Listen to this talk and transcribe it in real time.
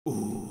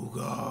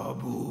Ooga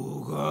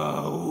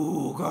booga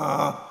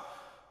ooga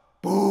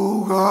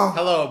booga.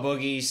 Hello,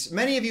 boogies.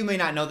 Many of you may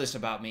not know this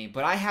about me,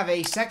 but I have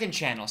a second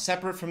channel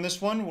separate from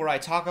this one where I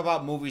talk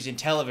about movies and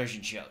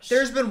television shows.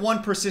 There's been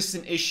one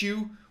persistent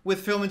issue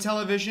with film and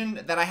television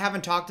that I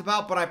haven't talked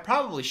about, but I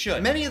probably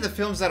should. Many of the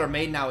films that are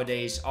made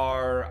nowadays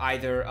are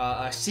either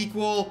a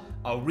sequel,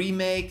 a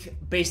remake,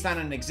 based on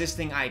an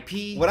existing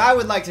IP. What I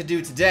would like to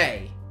do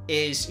today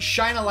is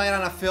shine a light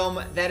on a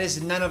film that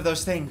is none of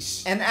those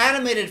things. An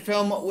animated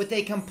film with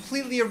a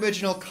completely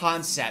original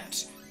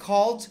concept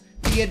called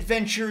The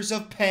Adventures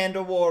of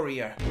Panda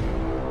Warrior.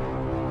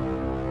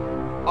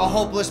 A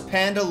hopeless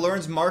panda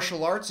learns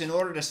martial arts in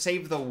order to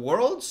save the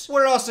world?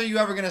 Where else are you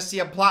ever gonna see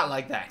a plot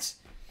like that?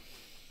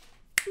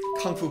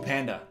 Kung Fu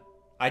Panda.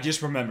 I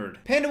just remembered.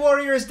 Panda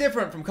Warrior is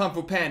different from Kung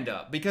Fu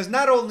Panda because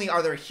not only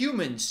are there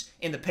humans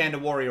in the Panda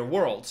Warrior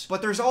world,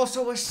 but there's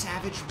also a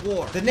savage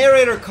war. The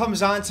narrator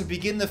comes on to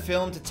begin the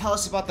film to tell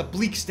us about the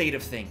bleak state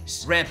of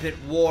things. Rampant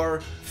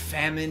war,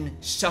 famine,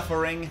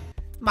 suffering.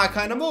 My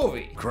kind of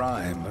movie.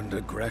 Crime and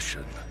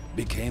aggression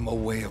became a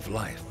way of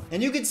life.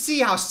 And you can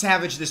see how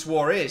savage this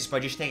war is by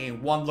just taking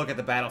one look at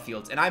the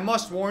battlefields. And I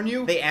must warn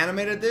you, they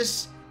animated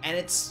this and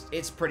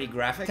it's pretty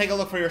graphic. Take a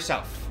look for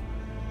yourself.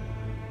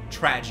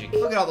 Tragic.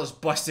 Look at all those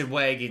busted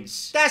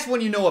wagons. That's when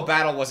you know a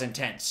battle was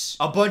intense.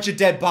 A bunch of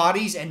dead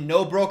bodies and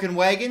no broken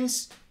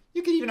wagons?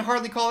 You can even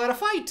hardly call that a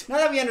fight. Now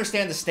that we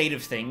understand the state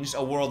of things,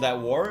 a world at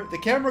war, the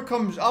camera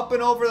comes up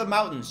and over the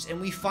mountains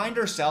and we find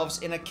ourselves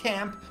in a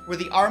camp where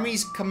the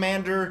army's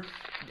commander,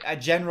 a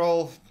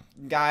general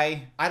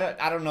guy, I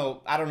don't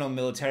know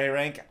military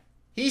rank.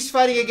 He's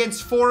fighting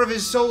against 4 of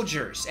his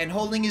soldiers and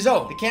holding his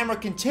own. The camera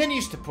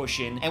continues to push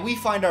in, and we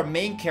find our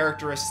main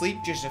character asleep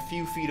just a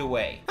few feet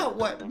away. Oh,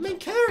 what? Main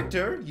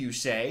character, you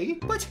say?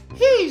 But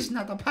he's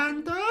not a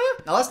panda.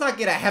 Now, let's not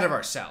get ahead of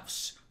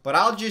ourselves, but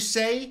I'll just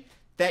say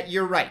that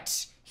you're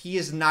right. He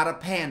is not a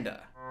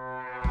panda.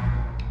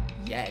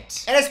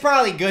 Yet. And it's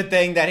probably a good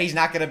thing that he's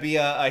not going to be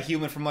a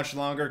human for much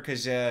longer,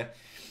 because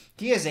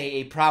he has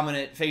a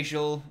prominent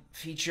facial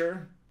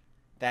feature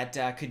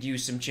that could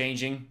use some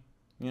changing,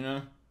 you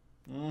know?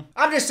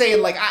 I'm just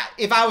saying, like,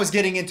 if I was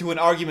getting into an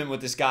argument with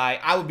this guy,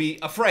 I would be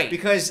afraid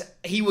because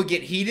he would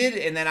get heated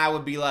and then I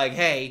would be like,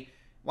 hey,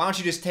 why don't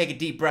you just take a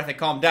deep breath and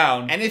calm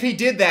down? And if he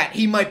did that,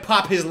 he might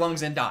pop his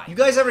lungs and die. You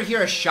guys ever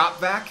hear a shop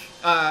vac,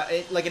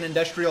 like an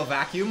industrial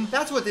vacuum?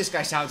 That's what this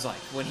guy sounds like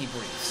when he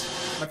breathes.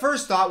 My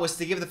first thought was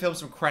to give the film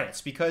some credits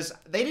because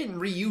they didn't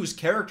reuse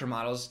character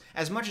models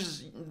as much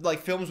as like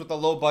films with a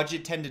low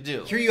budget tend to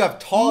do. Here you have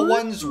tall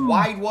ones,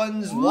 wide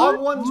ones, long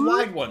ones,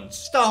 wide ones.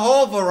 Just a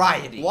whole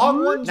variety.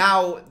 Long ones.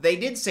 Now, they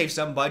did save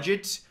some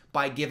budget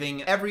by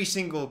giving every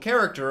single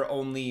character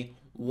only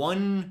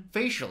one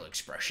facial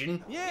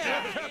expression.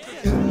 Yeah.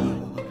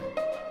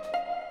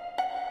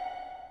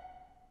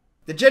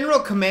 The general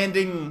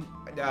commanding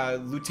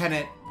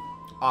lieutenant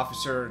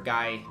officer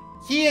guy,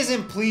 he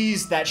isn't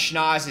pleased that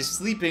Schnoz is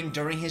sleeping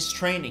during his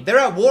training. They're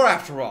at war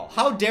after all.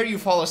 How dare you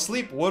fall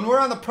asleep when we're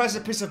on the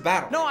precipice of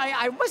battle? No,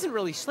 I wasn't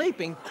really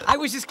sleeping. I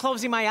was just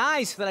closing my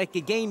eyes so that I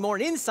could gain more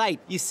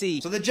insight, you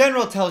see. So the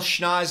general tells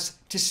Schnoz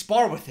to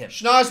spar with him.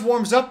 Schnoz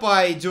warms up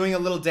by doing a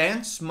little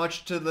dance,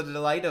 much to the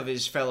delight of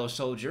his fellow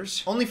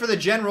soldiers, only for the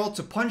general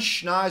to punch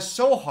Schnoz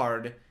so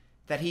hard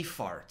that he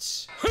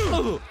farts.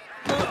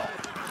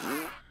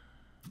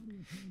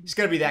 It's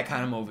gonna be that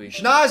kind of movie.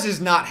 Schnoz is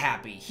not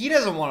happy. He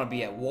doesn't want to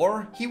be at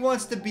war. He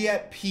wants to be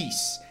at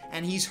peace.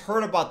 And he's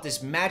heard about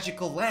this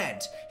magical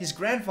land his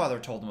grandfather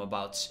told him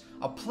about.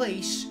 A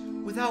place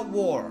without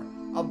war.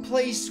 A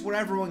place where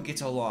everyone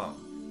gets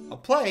along. A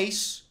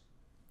place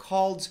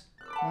called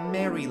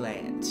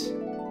Maryland.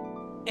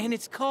 And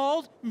it's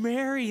called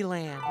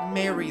Maryland.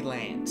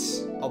 Maryland.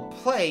 A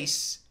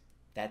place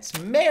that's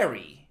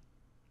merry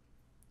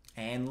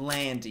and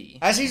landy.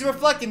 As he's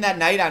reflecting that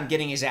night on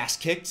getting his ass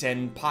kicked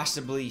and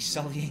possibly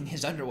sullying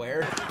his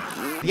underwear,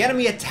 the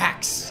enemy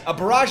attacks. A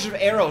barrage of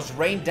arrows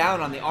rain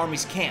down on the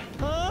army's camp.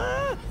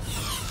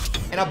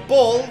 And a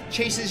bull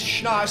chases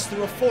Schnoz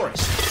through a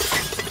forest.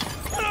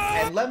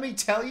 And let me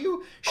tell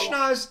you,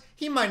 Schnoz,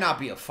 he might not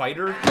be a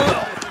fighter,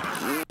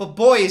 but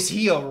boy is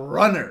he a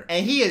runner.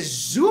 And he is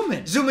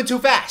zooming too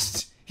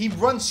fast. He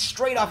runs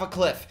straight off a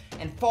cliff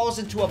and falls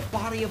into a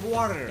body of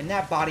water. And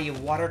that body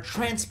of water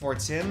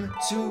transports him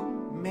to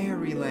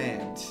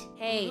Maryland.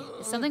 Hey,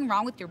 is something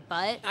wrong with your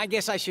butt? I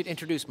guess I should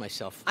introduce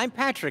myself. I'm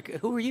Patrick.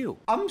 Who are you?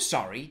 I'm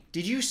sorry,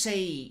 did you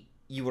say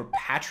you were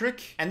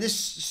Patrick? And this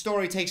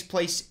story takes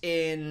place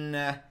in,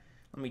 let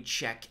me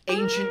check,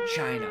 ancient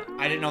China.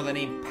 I didn't know the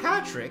name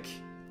Patrick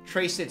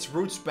traced its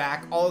roots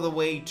back all the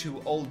way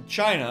to old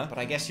China, but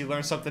I guess you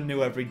learn something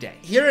new every day.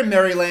 Here in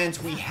Maryland,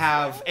 we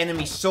have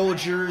enemy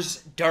soldiers,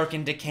 dark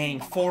and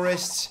decaying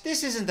forests.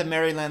 This isn't the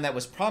Maryland that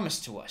was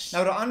promised to us.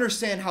 Now, to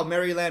understand how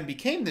Maryland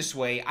became this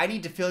way, I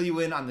need to fill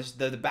you in on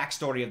the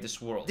backstory of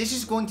this world. This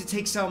is going to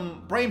take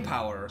some brain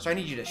power, so I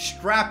need you to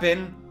strap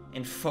in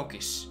and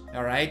focus,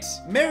 all right?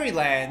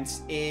 Maryland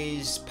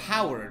is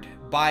powered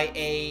by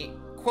a,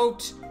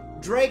 quote,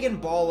 Dragon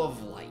Ball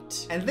of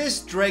Light. And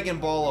this Dragon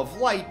Ball of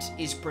Light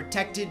is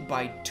protected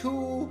by 2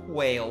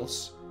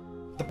 whales.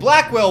 The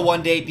black whale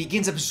one day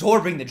begins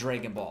absorbing the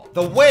Dragon Ball.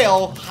 The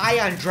whale,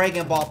 high on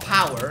Dragon Ball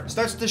power,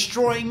 starts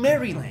destroying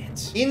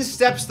Maryland. In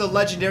steps the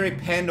legendary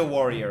Panda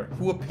Warrior,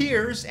 who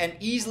appears and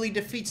easily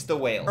defeats the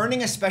whale,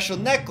 earning a special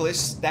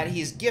necklace that he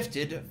is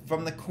gifted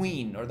from the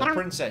queen, or the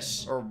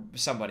princess, or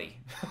somebody.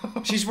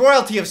 She's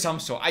royalty of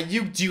some sort.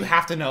 Do you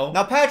have to know?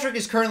 Now Patrick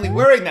is currently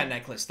wearing that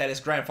necklace that his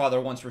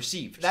grandfather once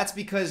received. That's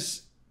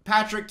because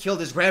Patrick killed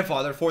his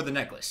grandfather for the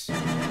necklace.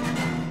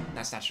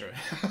 That's not true.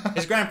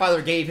 His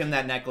grandfather gave him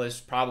that necklace,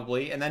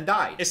 probably, and then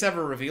died. It's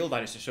never revealed, I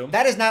just assume.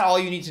 That is not all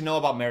you need to know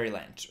about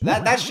Maryland.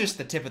 That's just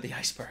the tip of the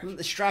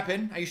iceberg. Strap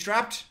in. Are you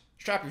strapped?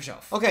 Strap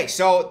yourself. Okay,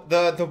 so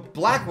the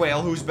black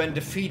whale who's been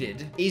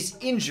defeated is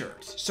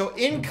injured. So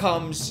in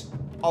comes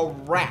a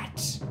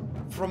rat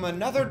from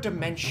another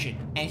dimension,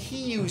 and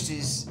he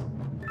uses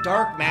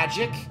dark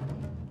magic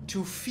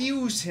to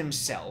fuse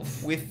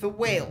himself with the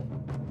whale.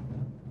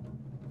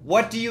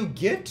 What do you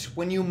get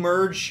when you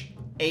merge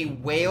a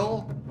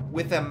whale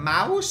with a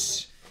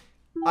mouse?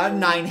 A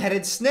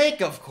 9-headed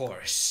snake, of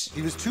course.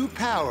 He was too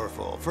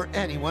powerful for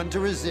anyone to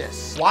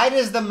resist. Why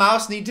does the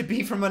mouse need to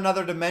be from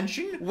another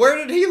dimension? Where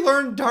did he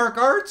learn dark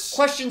arts?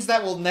 Questions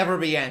that will never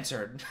be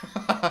answered.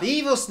 The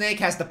evil snake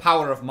has the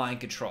power of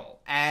mind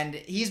control, and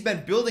he's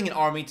been building an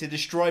army to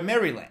destroy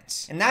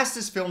Maryland. And that's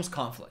this film's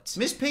conflict.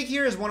 Miss Pig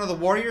here is one of the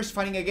warriors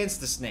fighting against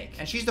the snake,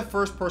 and she's the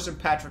first person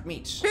Patrick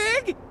meets.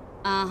 Pig?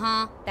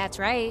 Uh-huh, that's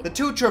right. The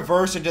two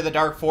traverse into the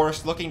dark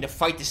forest looking to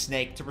fight the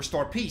snake to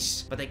restore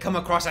peace, but they come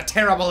across a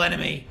terrible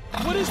enemy.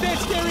 What is that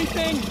scary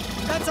thing?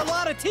 That's a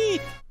lot of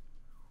teeth.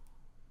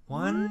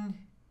 1,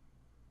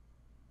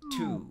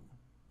 2.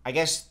 I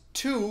guess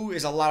 2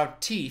 is a lot of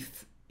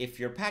teeth if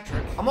you're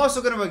Patrick. I'm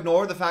also going to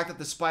ignore the fact that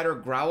the spider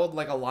growled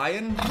like a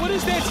lion. What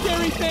is that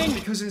scary thing?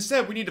 Because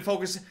instead we need to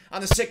focus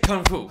on the sick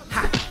kung fu.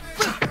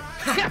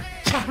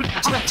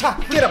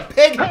 Get him,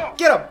 pig!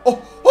 Get him!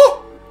 Oh,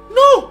 oh,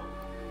 no!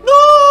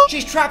 No!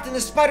 She's trapped in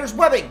the spider's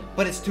webbing,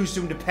 but it's too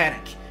soon to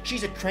panic.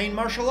 She's a trained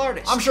martial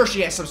artist. I'm sure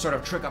she has some sort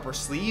of trick up her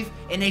sleeve.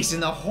 An ace in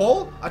the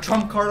hole? A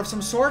trump card of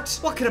some sort?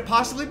 What could it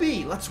possibly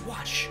be? Let's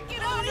watch.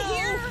 Get out of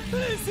here!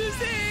 This is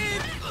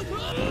it!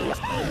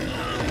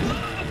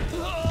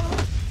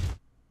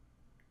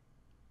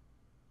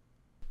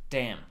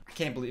 Damn, I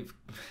can't believe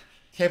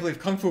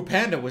Kung Fu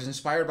Panda was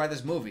inspired by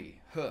this movie.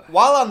 Huh.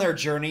 While on their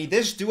journey,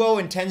 this duo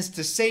intends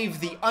to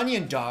save the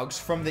onion dogs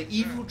from the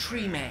evil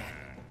tree man.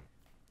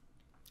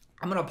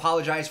 I'm gonna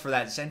apologize for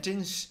that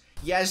sentence.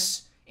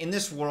 Yes, in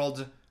this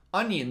world,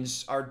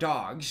 onions are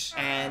dogs,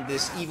 and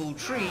this evil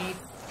tree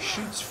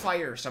shoots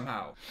fire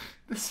somehow.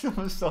 This film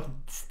is so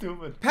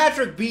stupid.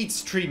 Patrick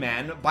beats Tree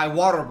Man by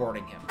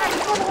waterboarding him.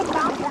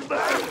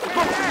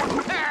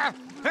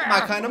 My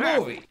kind of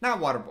movie.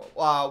 Not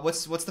waterboard.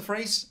 What's the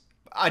phrase?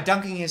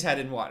 Dunking his head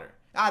in water.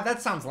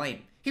 That sounds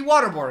lame. He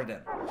waterboarded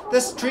him.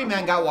 This Tree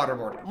Man got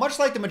waterboarded. Much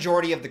like the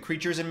majority of the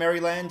creatures in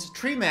Maryland,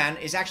 Tree Man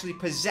is actually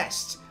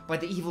possessed by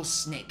the evil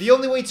snake. The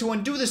only way to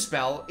undo the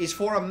spell is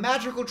for a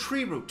magical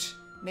tree root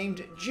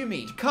named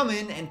Jimmy to come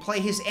in and play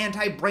his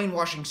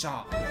anti-brainwashing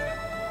song.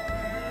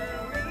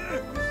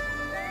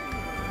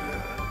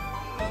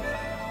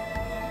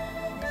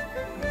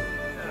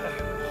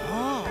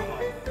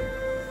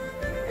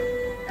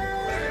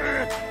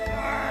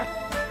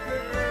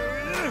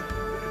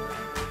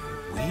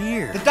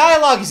 Weird. The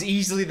dialogue is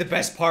easily the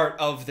best part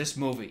of this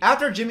movie.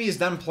 After Jimmy is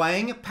done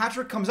playing,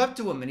 Patrick comes up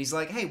to him and he's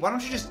like, hey, why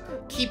don't you just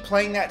keep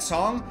playing that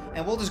song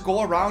and we'll just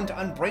go around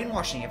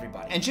unbrainwashing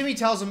everybody. And Jimmy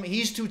tells him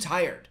he's too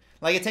tired.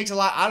 Like, it takes a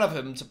lot out of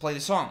him to play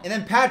the song. And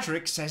then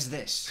Patrick says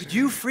this. Could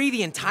you free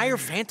the entire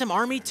Phantom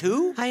Army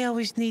too? I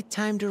always need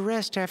time to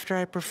rest after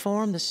I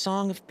perform the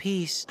Song of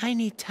Peace. I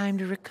need time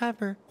to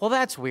recover. Well,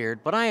 that's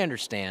weird, but I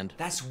understand.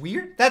 That's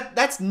weird?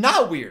 That's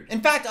not weird. In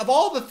fact, of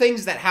all the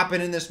things that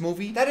happen in this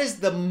movie, that is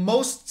the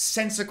most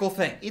sensical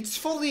thing. It's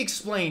fully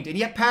explained, and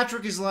yet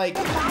Patrick is like,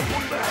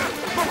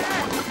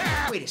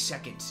 wait a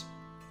second.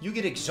 You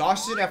get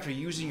exhausted after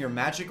using your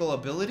magical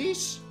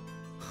abilities?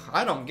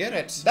 I don't get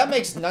it. That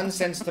makes none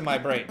sense to my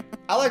brain.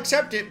 I'll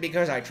accept it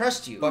because I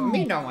trust you, but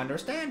me don't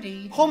understand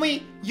it.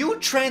 Homie, you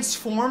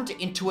transformed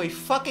into a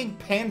fucking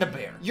panda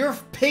bear. Your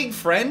pig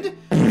friend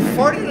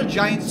farted a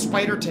giant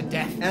spider to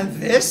death. And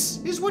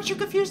this is what you're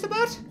confused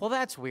about? Well,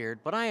 that's weird,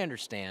 but I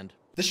understand.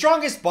 The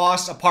strongest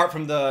boss, apart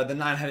from the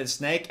 9-headed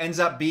snake, ends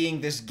up being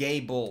this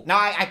gay bull. Now,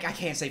 I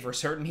can't say for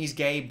certain he's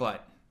gay,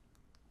 but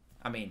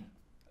I mean,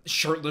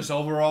 shirtless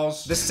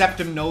overalls, the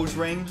septum nose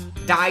ring,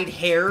 dyed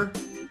hair,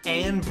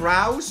 and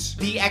brows,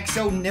 the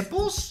exo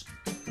nipples.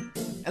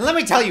 And let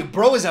me tell you,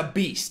 bro is a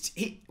beast.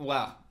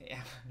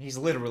 He's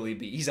literally a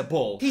beast. He's a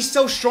bull. He's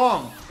so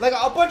strong. Like,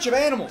 a bunch of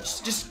animals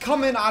just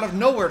come in out of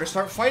nowhere to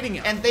start fighting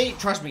him. And they,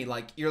 trust me,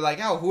 like, you're like,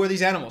 oh, who are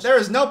these animals? There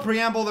is no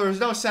preamble, there is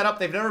no setup,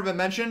 they've never been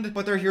mentioned,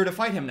 but they're here to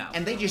fight him now.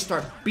 And they just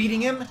start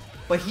beating him,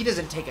 but he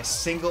doesn't take a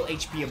single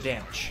HP of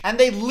damage. And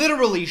they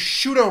literally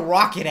shoot a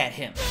rocket at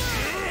him.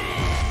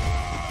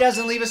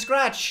 doesn't leave a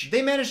scratch.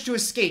 They manage to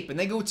escape and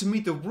they go to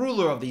meet the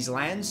ruler of these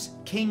lands,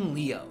 King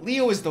Leo.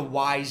 Leo is the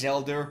wise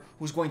elder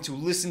who's going to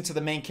listen to the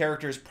main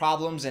character's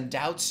problems and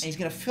doubts, and he's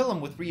gonna fill them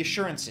with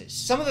reassurances.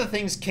 Some of the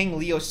things King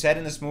Leo said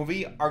in this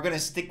movie are gonna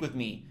stick with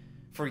me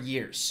for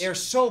years. They're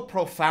so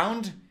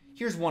profound.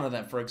 Here's one of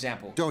them, for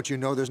example. Don't you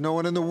know there's no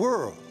one in the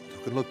world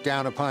who could look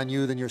down upon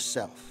you than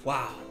yourself?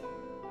 Wow.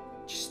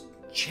 Just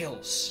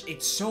chills.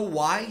 It's so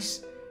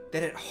wise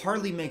that it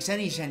hardly makes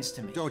any sense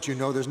to me. Don't you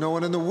know there's no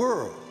one in the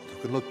world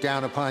who could look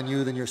down upon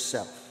you than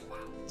yourself? Wow.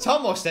 It's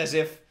almost as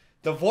if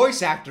the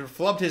voice actor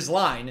flubbed his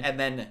line and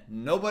then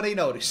nobody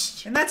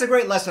noticed. And that's a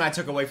great lesson I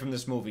took away from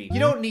this movie. You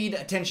don't need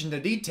attention to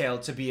detail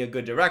to be a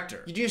good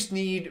director. You just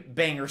need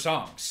banger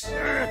songs.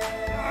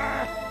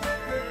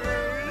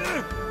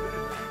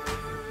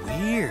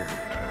 Weird.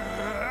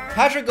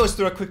 Patrick goes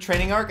through a quick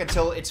training arc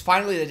until it's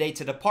finally the day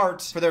to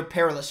depart for their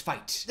perilous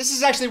fight. This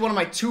is actually one of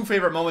my 2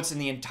 favorite moments in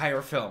the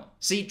entire film.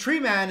 See, Tree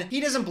Man, he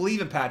doesn't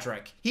believe in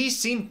Patrick. He's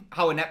seen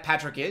how inept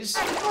Patrick is,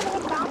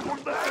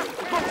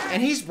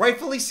 and he's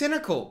rightfully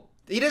cynical.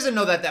 He doesn't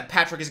know that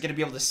Patrick is going to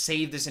be able to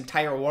save this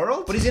entire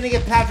world, but he's going to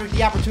give Patrick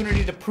the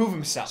opportunity to prove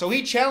himself. So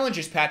he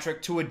challenges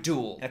Patrick to a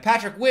duel. And if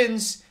Patrick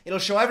wins, it'll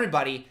show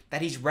everybody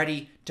that he's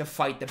ready to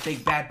fight the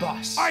big bad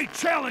boss. I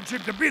challenge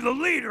him to be the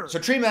leader! So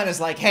Tree Man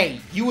is like,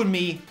 hey, you and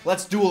me,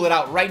 let's duel it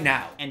out right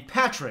now. And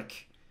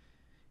Patrick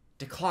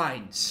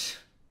declines.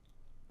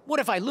 What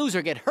if I lose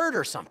or get hurt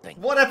or something?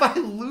 What if I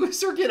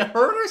lose or get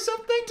hurt or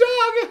something,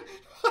 dog?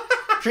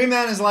 Tree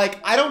Man is like,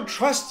 I don't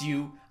trust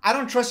you. I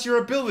don't trust your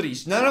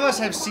abilities. None of us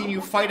have seen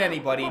you fight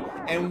anybody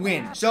and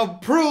win. So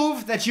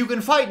prove that you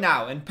can fight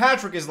now. And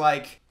Patrick is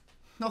like,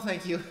 no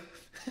thank you.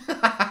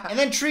 And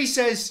then Tree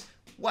says,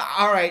 well,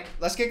 all right,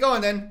 let's get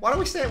going then. Why are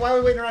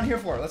we waiting around here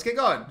for? Let's get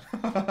going.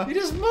 He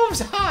just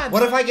moves on.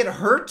 What if I get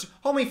hurt?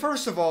 Homie,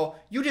 first of all,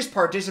 you just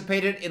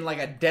participated in like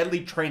a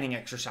deadly training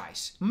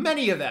exercise.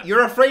 Many of them.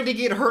 You're afraid to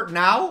get hurt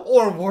now?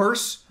 Or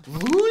worse,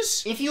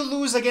 lose? If you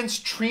lose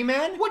against Tree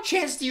Man, what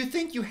chance do you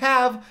think you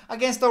have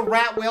against the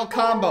Rat Whale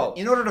combo?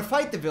 In order to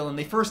fight the villain,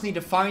 they first need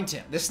to find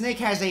him. The snake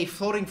has a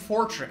floating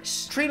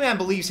fortress. Tree Man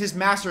believes his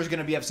master is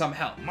gonna be of some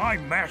help. My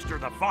master,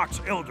 the Fox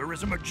Elder,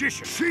 is a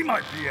magician. She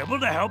might be able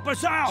to help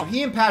us out. So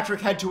he and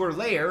Patrick head to her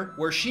lair,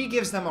 where she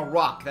gives them a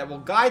rock that will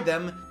guide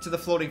them to the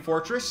floating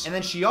fortress, and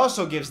then she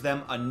also gives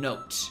them a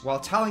note, while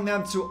telling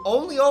them to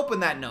only open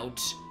that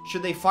note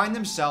should they find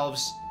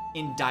themselves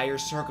in dire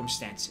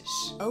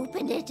circumstances.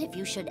 Open it if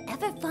you should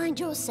ever find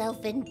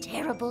yourself in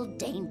terrible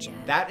danger.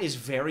 That is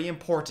very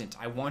important.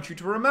 I want you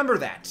to remember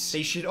that.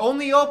 They should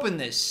only open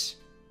this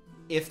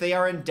if they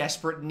are in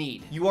desperate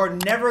need. You are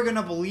never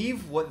gonna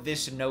believe what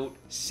this note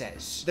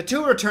says. The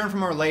two return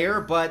from her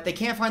lair, but they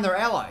can't find their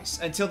allies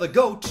until the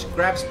goat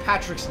grabs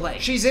Patrick's leg.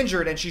 She's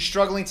injured and she's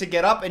struggling to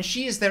get up, and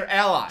she is their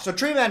ally. So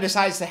Tree Man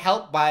decides to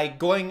help by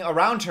going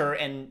around her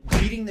and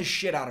beating the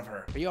shit out of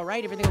her. Are you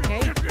alright? Everything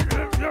okay?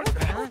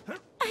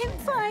 I'm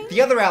fine.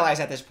 The other allies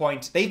at this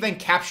point, they've been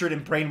captured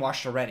and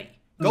brainwashed already.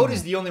 Goat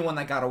is the only one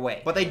that got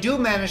away. But they do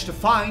manage to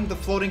find the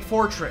floating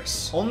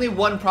fortress. Only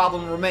one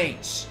problem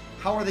remains.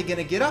 How are they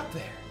gonna get up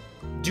there?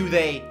 Do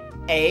they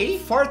A,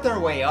 fart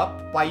their way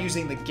up by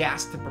using the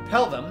gas to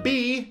propel them,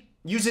 B,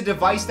 use a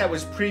device that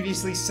was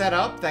previously set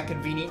up that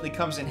conveniently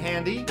comes in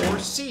handy, or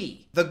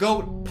C, the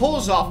goat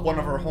pulls off one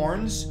of her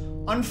horns,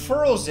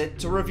 unfurls it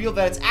to reveal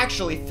that it's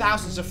actually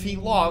thousands of feet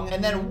long,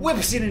 and then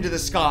whips it into the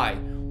sky,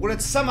 where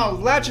it somehow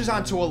latches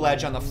onto a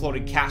ledge on the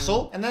floating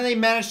castle, and then they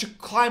manage to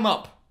climb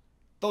up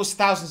those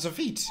thousands of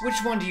feet. Which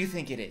one do you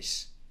think it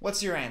is?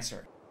 What's your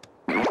answer?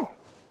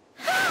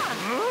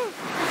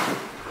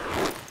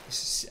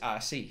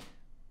 C.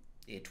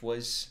 It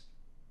was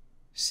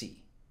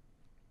C.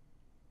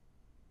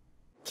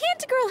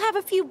 Can't a girl have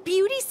a few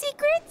beauty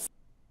secrets?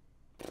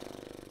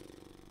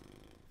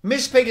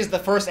 Miss Pig is the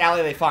first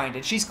ally they find,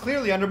 and she's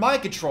clearly under my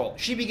control.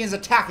 She begins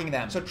attacking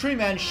them, so Tree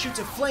Man shoots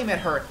a flame at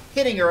her,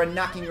 hitting her and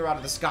knocking her out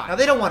of the sky. Now,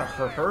 they don't want to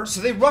hurt her,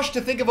 so they rush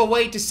to think of a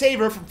way to save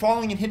her from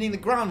falling and hitting the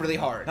ground really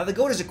hard. Now, the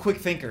goat is a quick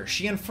thinker.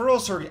 She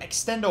unfurls her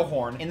extendo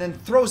horn and then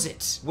throws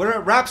it, where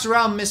it wraps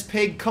around Miss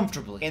Pig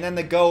comfortably. And then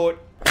the goat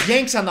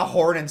yanks on the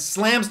horn and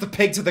slams the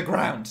pig to the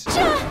ground,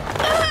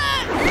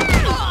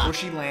 where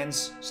she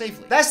lands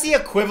safely. That's the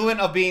equivalent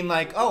of being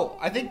like,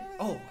 I think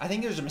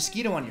there's a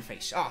mosquito on your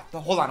face.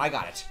 Hold on, I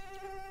got it.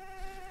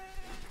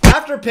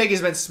 After Pig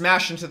has been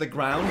smashed into the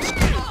ground,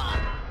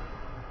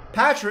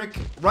 Patrick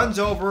runs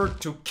over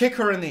to kick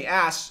her in the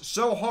ass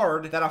so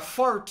hard that a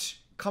fart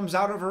comes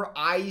out of her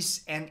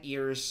eyes and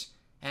ears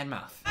and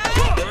mouth.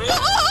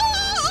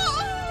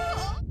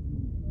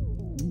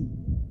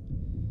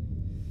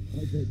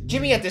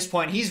 Jimmy at this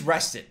point, he's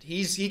rested.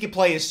 He can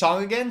play his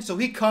song again, so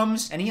he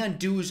comes and he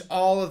undoes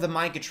all of the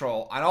mind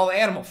control on all the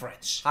animal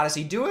friends. How does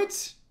he do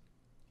it?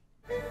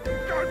 I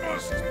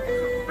must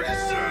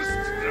resist!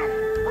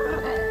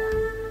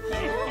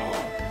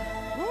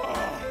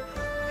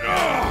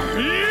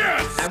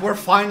 Yes! And we're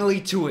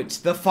finally to it.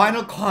 The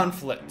final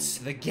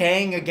conflict. The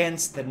gang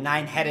against the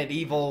nine-headed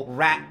evil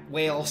rat,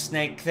 whale,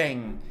 snake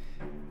thing.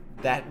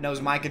 that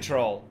knows mind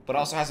control, but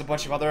also has a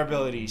bunch of other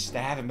abilities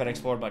that haven't been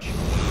explored much.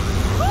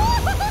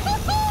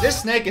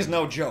 This snake is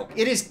no joke.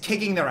 It is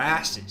kicking their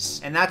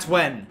asses. And that's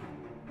when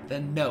the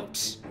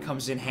note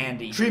comes in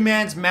handy. Tree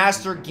Man's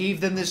master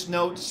gave them this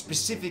note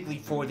specifically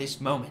for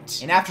this moment.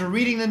 And after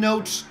reading the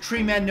note,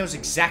 Tree Man knows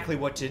exactly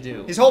what to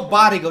do. His whole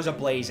body goes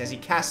ablaze as he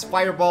casts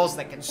fireballs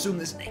that consume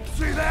the snake.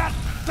 See that?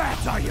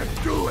 That's how you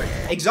do it.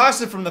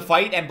 Exhausted from the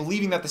fight and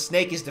believing that the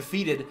snake is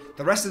defeated,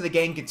 the rest of the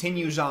gang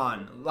continues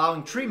on,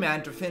 allowing Tree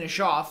Man to finish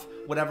off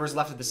whatever is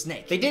left of the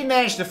snake. They did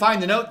manage to find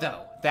the note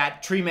though,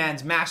 that Tree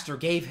Man's master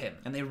gave him,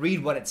 and they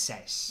read what it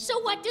says. So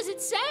what does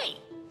it say?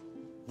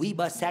 We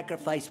must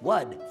sacrifice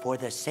one for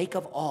the sake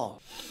of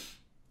all.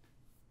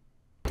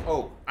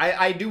 Oh,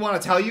 I do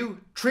want to tell you,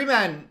 Tree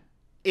Man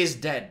is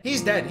dead.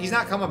 He's dead. He's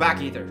not coming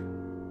back either.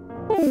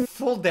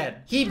 Full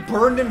dead. He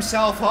burned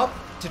himself up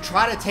to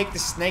try to take the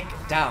snake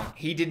down.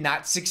 He did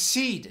not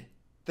succeed.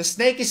 The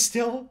snake is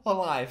still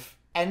alive.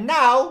 And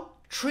now,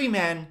 Tree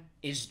Man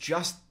is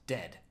just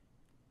dead.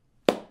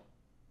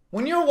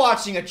 When you're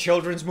watching a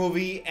children's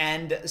movie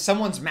and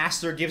someone's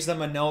master gives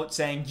them a note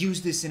saying,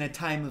 use this in a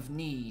time of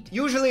need,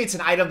 usually it's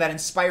an item that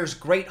inspires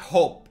great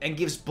hope and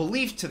gives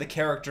belief to the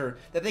character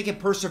that they can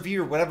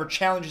persevere whatever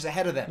challenge is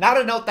ahead of them. Not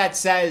a note that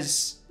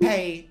says,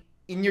 hey,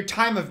 in your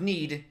time of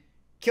need,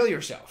 kill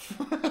yourself.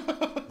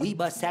 We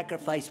must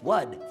sacrifice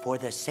one for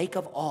the sake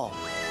of all.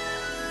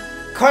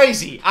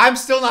 Crazy. I'm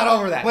still not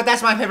over that. But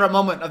that's my favorite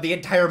moment of the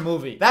entire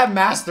movie. That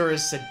master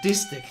is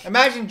sadistic.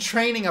 Imagine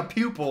training a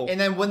pupil and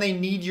then when they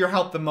need your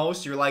help the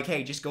most, you're like,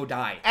 hey, just go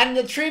die. And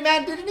the Tree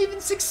Man didn't even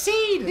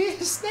succeed.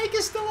 His snake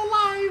is still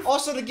alive.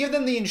 Also, to give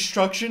them the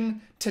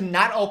instruction to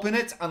not open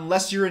it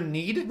unless you're in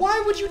need.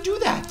 Why would you do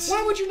that?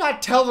 Why would you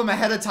not tell them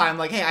ahead of time,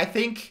 like, hey, I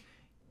think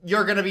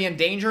you're gonna be in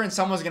danger and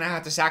someone's gonna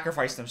have to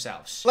sacrifice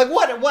themselves? Like,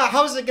 what?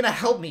 How is it gonna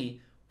help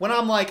me when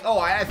I'm like, oh,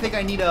 I think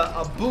I need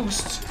a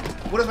boost?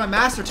 What is my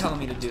master telling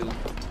me to do?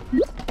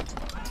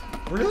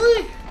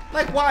 Really?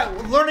 Like, why?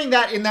 Learning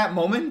that in that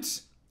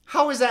moment?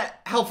 How is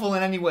that helpful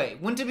in any way?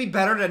 Wouldn't it be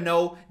better to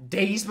know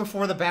days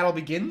before the battle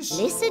begins?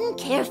 Listen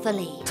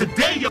carefully.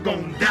 Today you're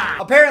gonna die.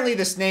 Apparently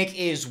the snake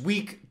is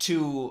weak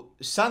to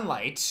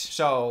sunlight,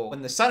 so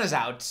when the sun is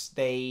out,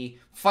 they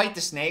fight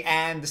the snake,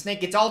 and the snake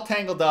gets all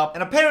tangled up,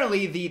 and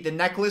apparently the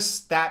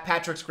necklace that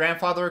Patrick's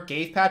grandfather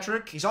gave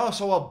Patrick is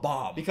also a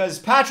bomb, because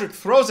Patrick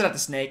throws it at the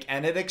snake,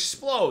 and it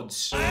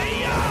explodes.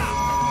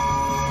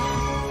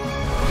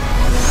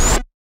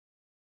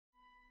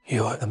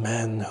 You are the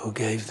man who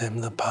gave them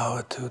the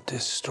power to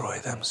destroy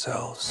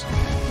themselves.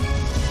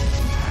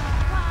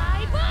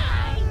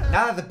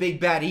 Now that the big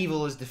bad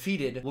evil is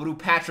defeated, what do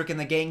Patrick and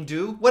the gang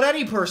do? What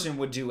any person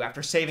would do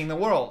after saving the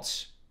world.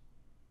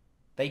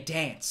 They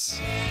dance.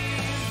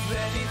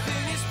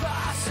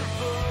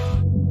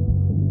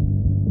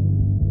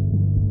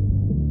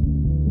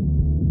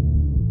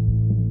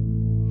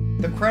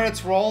 The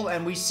credits roll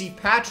and we see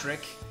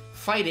Patrick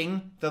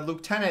fighting the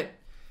lieutenant,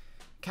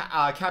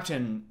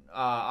 captain,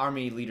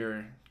 army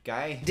leader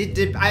guy.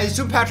 I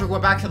assume Patrick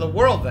went back to the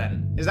world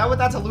then? Is that what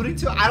that's alluding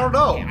to? I don't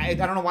know. I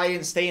don't know why he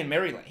didn't stay in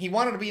Maryland. He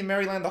wanted to be in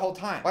Maryland the whole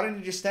time. Why didn't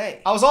he just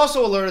stay? I was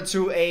also alerted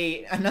to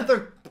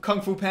another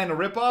Kung Fu Panda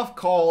ripoff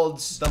called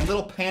The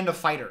Little Panda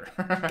Fighter.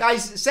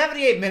 Guys,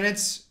 78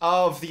 minutes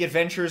of the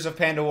adventures of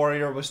Panda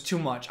Warrior was too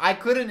much. I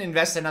couldn't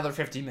invest another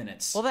 50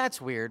 minutes. Well, that's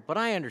weird, but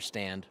I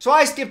understand. So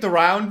I skipped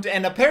around,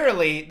 and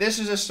apparently this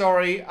is a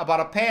story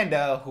about a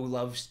panda who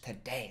loves to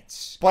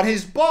dance. But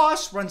his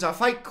boss runs a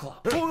fight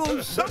club.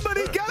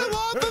 Somebody get him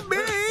off of me!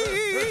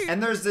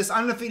 And there's this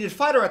undefeated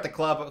fighter at the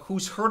club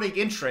who's hurting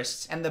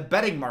interests and the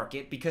betting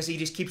market because he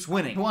just keeps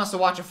winning. Who wants to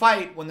watch a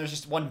fight when there's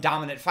just one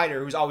dominant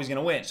fighter who's always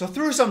gonna win? So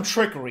through some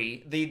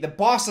trickery, the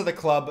boss of the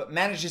club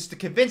manages to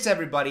convince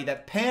everybody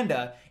that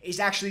Panda is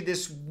actually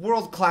this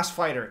world-class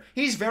fighter.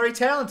 He's very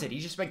talented.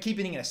 He's just been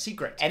keeping it a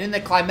secret. And in the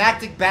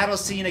climactic battle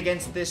scene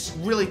against this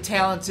really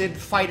talented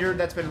fighter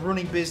that's been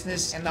ruining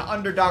business and the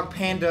underdog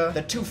Panda,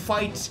 the two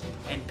fight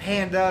and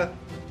Panda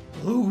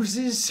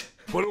loses.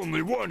 But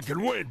only one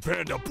can win,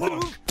 Panda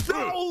Punk.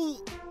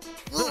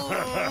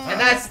 And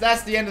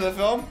that's the end of the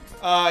film.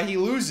 He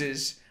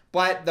loses,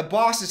 but the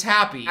boss is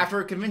happy.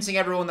 After convincing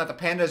everyone that the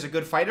panda is a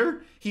good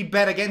fighter, he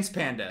bet against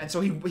Panda, and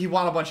so he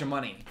won a bunch of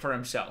money for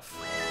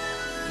himself.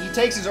 He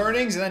takes his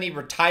earnings and then he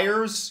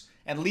retires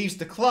and leaves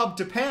the club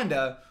to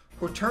Panda,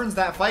 who turns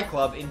that fight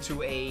club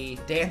into a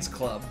dance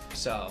club.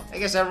 So I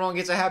guess everyone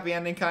gets a happy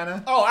ending,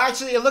 kinda. Oh,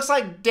 actually, it looks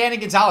like Danny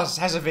Gonzalez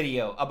has a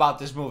video about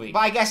this movie. But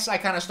I guess I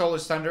kind of stole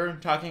his thunder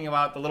talking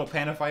about the little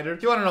panda fighter.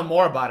 If you want to know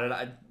more about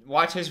it,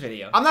 watch his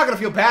video. I'm not gonna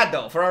feel bad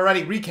though for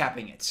already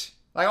recapping it.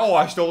 Like, oh,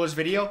 I stole his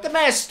video? The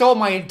man stole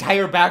my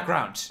entire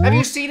background. Have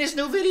you seen his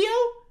new video?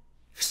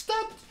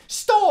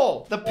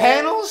 Stole. The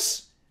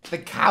panels, the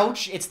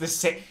couch, it's the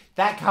same.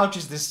 That couch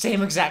is the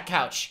same exact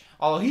couch.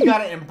 Although he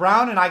got it in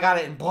brown and I got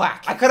it in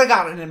black. I could have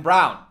gotten it in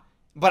brown.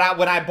 But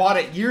when I bought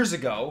it years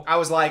ago, I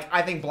was like,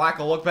 I think black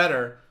will look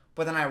better.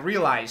 But then I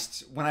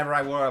realized whenever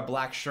I wore a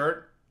black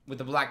shirt with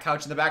the black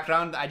couch in the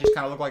background, I just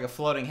kind of look like a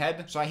floating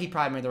head. So he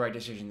probably made the right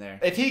decision there.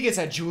 If he gets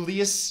a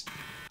Julius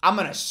I'm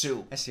gonna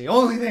sue. That's the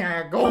only thing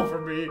I got going for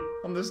me.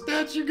 I'm the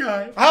statue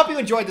guy. I hope you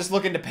enjoyed this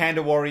look into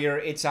Panda Warrior.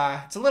 It's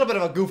a little bit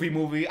of a goofy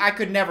movie. I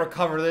could never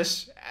cover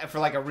this for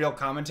like a real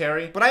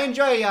commentary, but I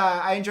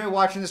enjoy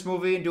watching this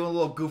movie and doing a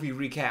little goofy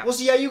recap. We'll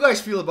see how you guys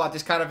feel about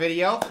this kind of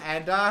video,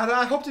 and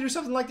I hope to do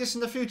something like this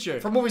in the future.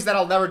 For movies that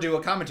I'll never do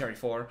a commentary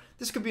for,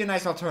 this could be a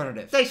nice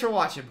alternative. Thanks for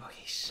watching,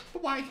 boogies.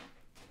 Bye-bye.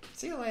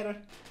 See you later.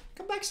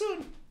 Come back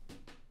soon.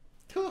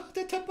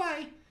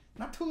 Bye.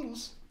 Not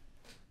Toodles.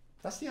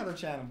 That's the other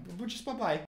channel. Just bye-bye.